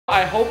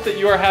I hope that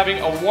you are having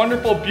a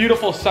wonderful,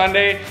 beautiful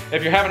Sunday.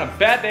 If you're having a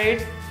bad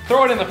day,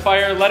 throw it in the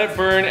fire, let it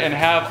burn, and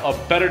have a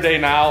better day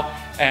now.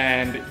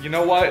 And you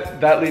know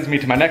what? That leads me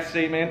to my next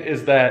statement,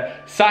 is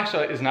that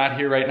Sasha is not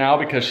here right now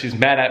because she's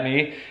mad at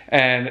me.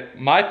 And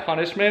my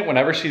punishment,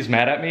 whenever she's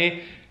mad at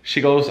me,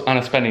 she goes on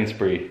a spending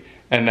spree.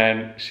 And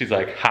then she's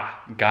like, ha,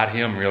 got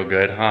him real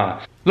good, huh?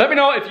 Let me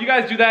know if you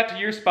guys do that to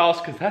your spouse,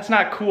 because that's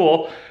not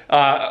cool.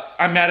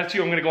 I'm mad at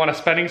you, I'm gonna go on a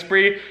spending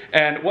spree.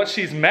 And what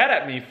she's mad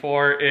at me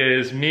for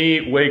is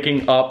me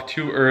waking up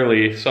too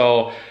early.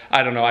 So,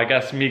 I don't know, I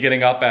guess me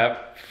getting up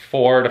at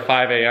 4 to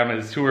 5 a.m.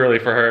 is too early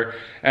for her.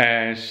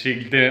 And she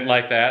didn't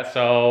like that,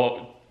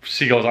 so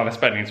she goes on a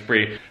spending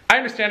spree. I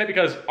understand it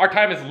because our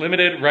time is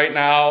limited right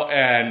now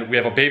and we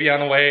have a baby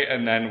on the way,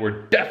 and then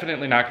we're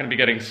definitely not gonna be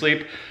getting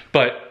sleep.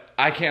 But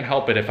I can't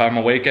help it if I'm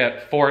awake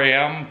at 4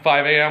 a.m.,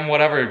 5 a.m.,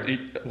 whatever.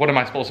 What am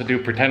I supposed to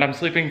do? Pretend I'm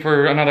sleeping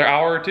for another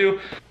hour or two?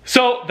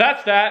 So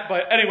that's that.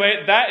 But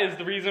anyway, that is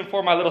the reason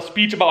for my little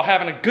speech about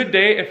having a good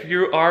day if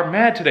you are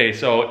mad today.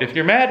 So if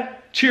you're mad,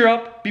 cheer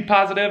up, be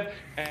positive.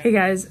 Hey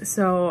guys,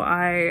 so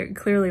I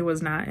clearly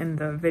was not in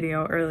the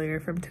video earlier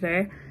from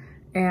today.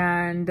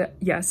 And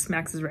yes,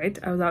 Max is right.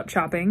 I was out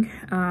shopping.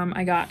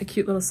 I got a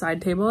cute little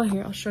side table.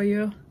 Here, I'll show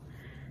you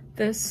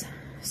this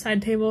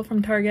side table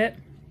from Target.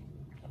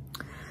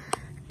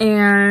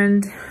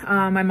 And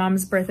my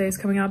mom's birthday is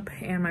coming up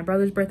and my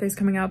brother's birthday is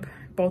coming up,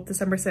 both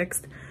December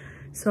 6th.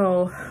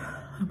 So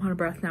I'm out of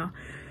breath now.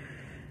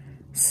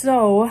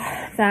 So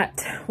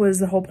that was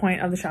the whole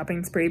point of the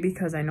shopping spree,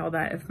 because I know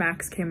that if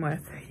Max came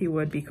with, he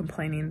would be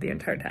complaining the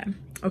entire time.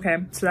 Okay,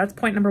 so that's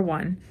point number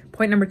one.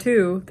 Point number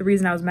two, the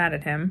reason I was mad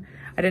at him,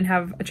 I didn't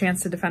have a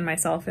chance to defend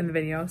myself in the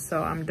video,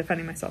 so I'm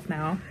defending myself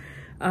now.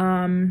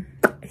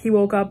 He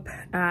woke up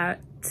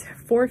at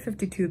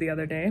 4:52 the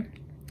other day.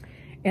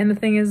 And the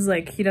thing is,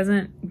 like, he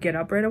doesn't get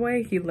up right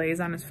away. He lays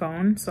on his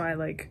phone. So I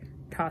like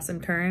toss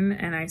and turn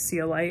and I see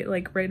a light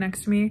like right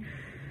next to me.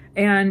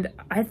 And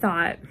I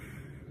thought,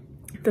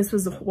 this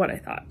was what I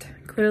thought.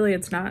 Clearly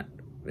it's not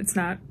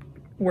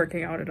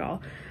working out at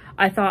all.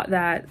 I thought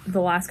that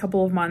the last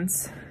couple of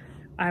months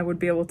I would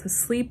be able to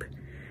sleep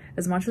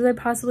as much as I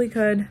possibly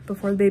could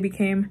before the baby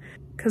came.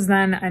 Cause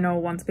then I know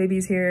once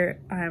baby's here,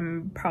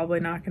 I'm probably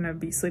not gonna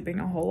be sleeping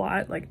a whole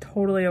lot. Like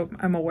totally,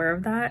 I'm aware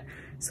of that.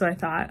 So I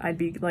thought I'd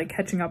be like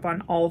catching up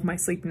on all of my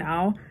sleep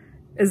now.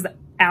 Is the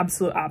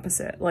absolute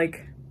opposite.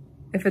 Like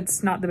if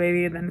it's not the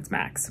baby, then it's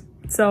Max.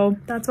 So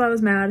that's why I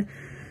was mad.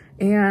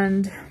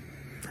 And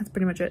that's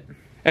pretty much it.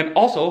 And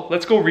also,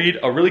 let's go read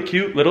a really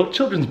cute little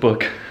children's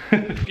book.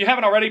 If you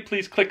haven't already,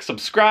 please click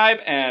subscribe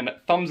and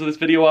thumbs this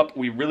video up.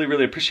 We really,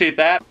 really appreciate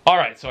that. All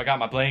right, so I got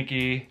my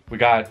blankie. We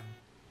got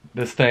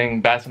this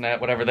thing,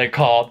 bassinet, whatever they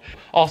called.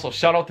 Also,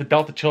 shout out to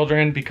Delta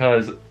Children,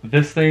 because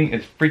this thing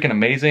is freaking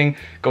amazing.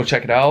 Go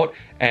check it out.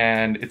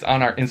 And it's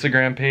on our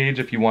Instagram page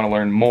if you want to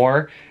learn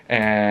more.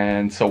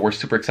 And so we're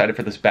super excited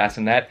for this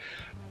bassinet.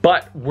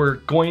 But we're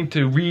going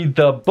to read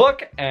the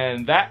book,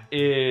 and that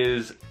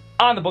is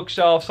on the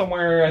bookshelf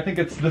somewhere. I think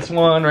it's this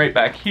one right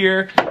back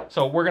here.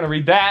 So we're gonna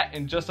read that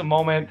in just a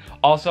moment.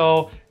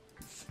 Also,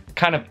 it's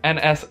kind of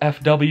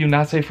NSFW,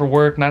 not safe for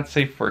work, not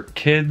safe for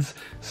kids.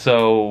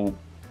 So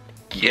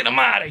get them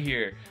out of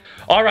here.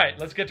 All right,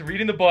 let's get to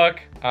reading the book.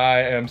 I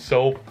am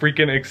so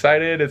freaking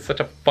excited. It's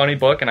such a funny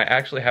book, and I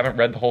actually haven't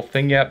read the whole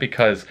thing yet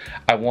because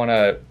I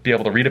wanna be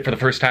able to read it for the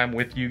first time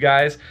with you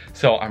guys.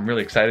 So I'm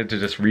really excited to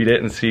just read it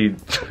and see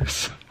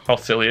how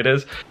silly it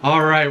is.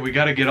 All right, we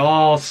gotta get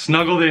all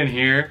snuggled in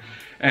here.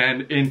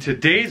 And in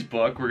today's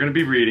book we're gonna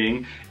be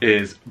reading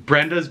is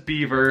Brenda's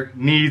Beaver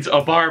Needs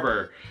a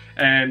Barber.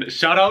 And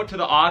shout out to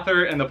the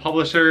author and the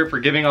publisher for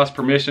giving us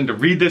permission to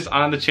read this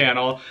on the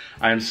channel.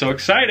 I'm so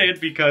excited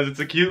because it's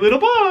a cute little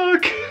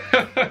book.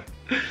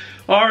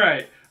 All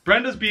right,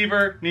 Brenda's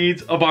Beaver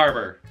Needs a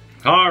Barber.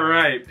 All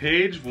right,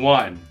 page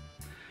 1.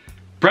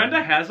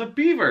 Brenda has a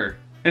beaver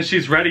and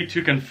she's ready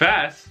to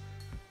confess.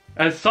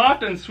 As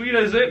soft and sweet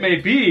as it may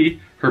be,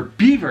 her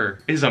beaver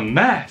is a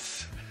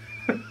mess.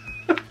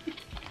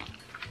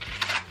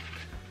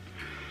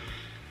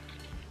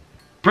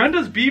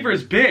 Brenda's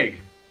beaver's big.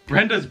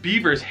 Brenda's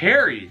beaver's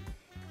hairy.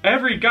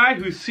 Every guy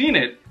who's seen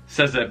it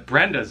says that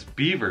Brenda's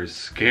beaver's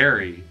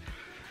scary.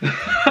 Look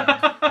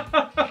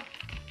at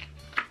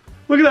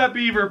that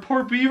beaver,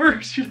 poor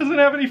beaver. She doesn't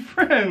have any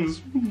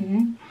friends.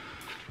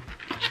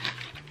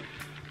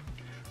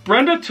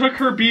 Brenda took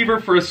her beaver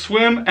for a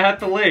swim at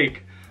the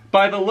lake.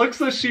 By the looks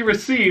that she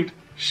received,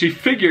 she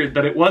figured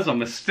that it was a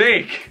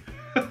mistake.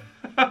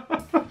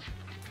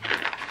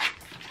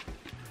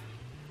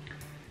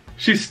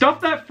 She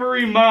stuffed that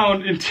furry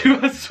mound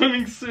into a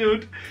swimming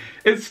suit.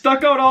 It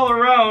stuck out all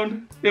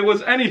around. It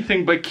was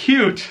anything but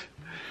cute.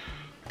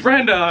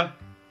 Brenda,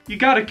 you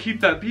gotta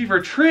keep that beaver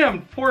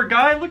trimmed. Poor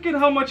guy, look at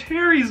how much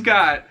hair he's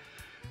got.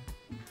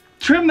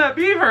 Trim that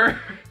beaver.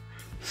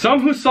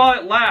 Some who saw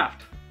it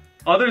laughed.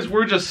 Others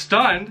were just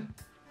stunned.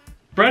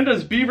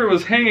 Brenda's beaver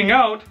was hanging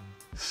out,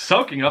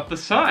 soaking up the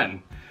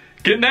sun.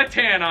 Getting that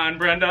tan on,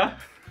 Brenda.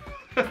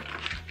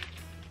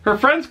 Her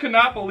friends could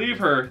not believe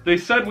her. They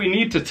said, we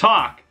need to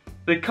talk.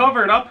 they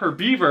covered up her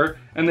beaver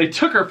and they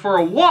took her for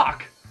a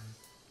walk.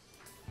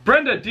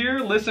 Brenda, dear,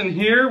 listen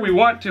here. We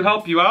want to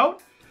help you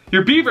out.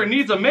 Your beaver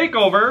needs a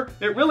makeover.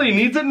 It really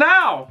needs it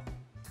now.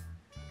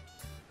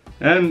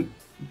 And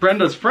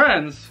Brenda's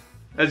friends,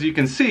 as you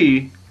can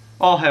see,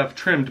 all have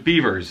trimmed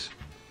beavers.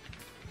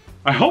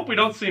 I hope we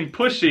don't seem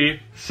pushy,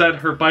 said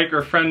her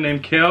biker friend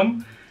named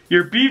Kim.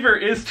 Your beaver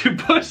is too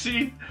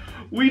pushy.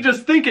 We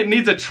just think it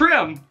needs a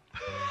trim.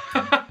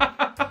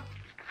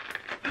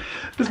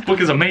 This book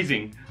is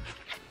amazing.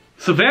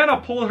 Savannah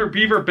pulled her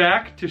beaver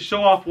back to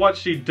show off what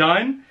she'd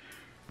done.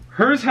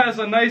 Hers has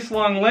a nice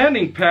long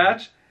landing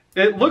patch.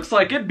 It looks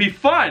like it'd be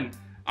fun.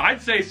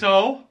 I'd say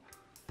so.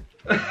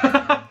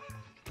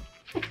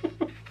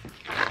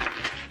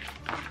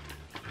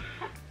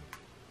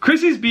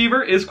 Chrissy's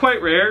beaver is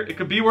quite rare. It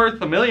could be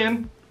worth $1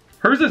 million.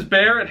 Hers is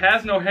bare, it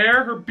has no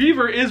hair. Her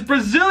beaver is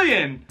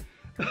Brazilian.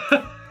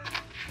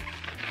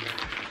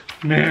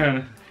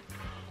 Man.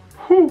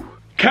 Whew.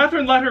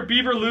 Catherine let her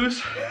beaver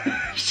loose.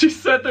 She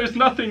said there's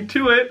nothing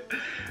to it.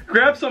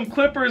 Grab some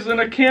clippers and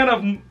a can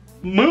of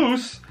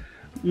mousse.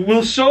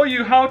 We'll show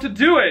you how to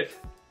do it.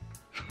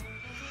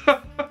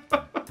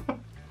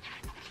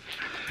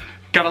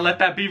 Gotta let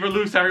that beaver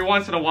loose every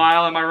once in a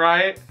while, am I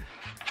right?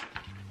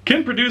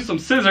 Kim produced some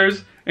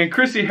scissors and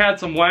Chrissy had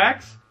some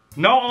wax.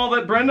 Now all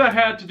that Brenda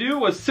had to do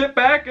was sit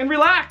back and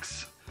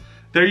relax.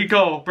 There you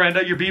go,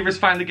 Brenda, your beaver's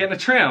finally getting a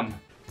trim.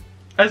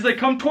 As they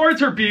come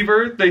towards her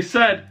beaver, they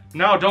said,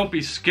 now don't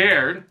be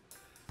scared.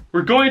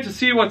 We're going to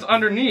see what's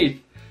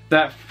underneath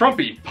that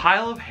frumpy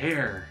pile of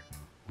hair.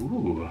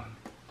 Ooh.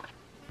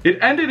 It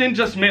ended in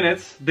just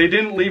minutes. They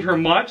didn't leave her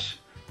much.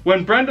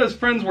 When Brenda's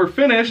friends were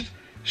finished,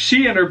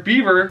 she and her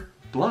beaver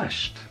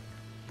blushed.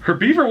 Her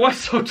beaver was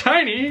so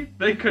tiny,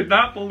 they could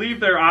not believe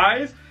their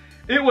eyes.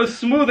 It was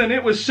smooth and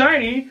it was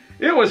shiny.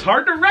 It was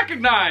hard to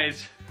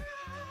recognize.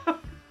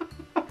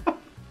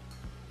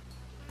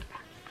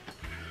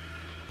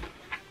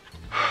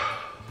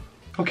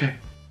 Okay.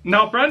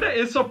 Now Brenda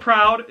is so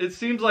proud, it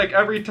seems like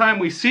every time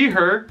we see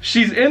her,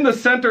 she's in the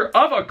center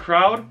of a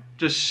crowd,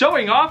 just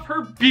showing off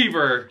her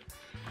beaver.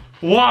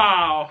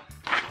 Wow.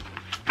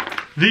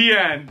 The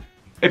end.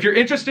 If you're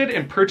interested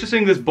in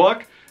purchasing this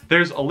book,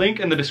 there's a link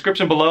in the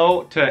description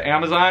below to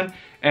Amazon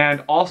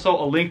and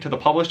also a link to the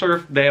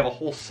publisher. They have a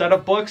whole set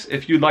of books.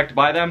 If you'd like to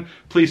buy them,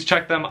 please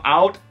check them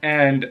out.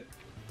 And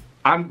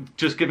I'm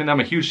just giving them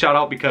a huge shout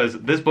out because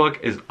this book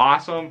is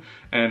awesome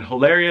and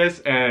hilarious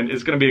and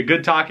it's gonna be a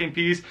good talking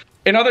piece.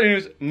 In other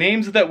news,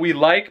 names that we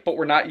like but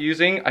we're not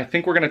using, I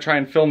think we're gonna try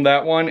and film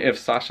that one if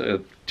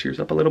Sasha tears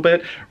up a little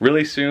bit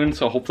really soon.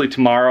 So hopefully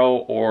tomorrow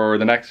or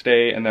the next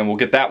day, and then we'll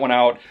get that one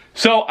out.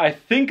 So I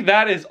think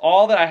that is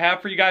all that I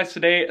have for you guys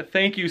today.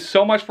 Thank you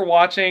so much for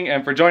watching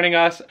and for joining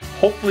us.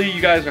 Hopefully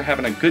you guys are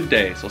having a good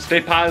day. So stay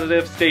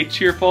positive, stay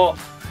cheerful,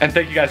 and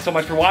thank you guys so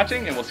much for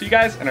watching, and we'll see you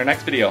guys in our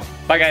next video.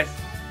 Bye guys.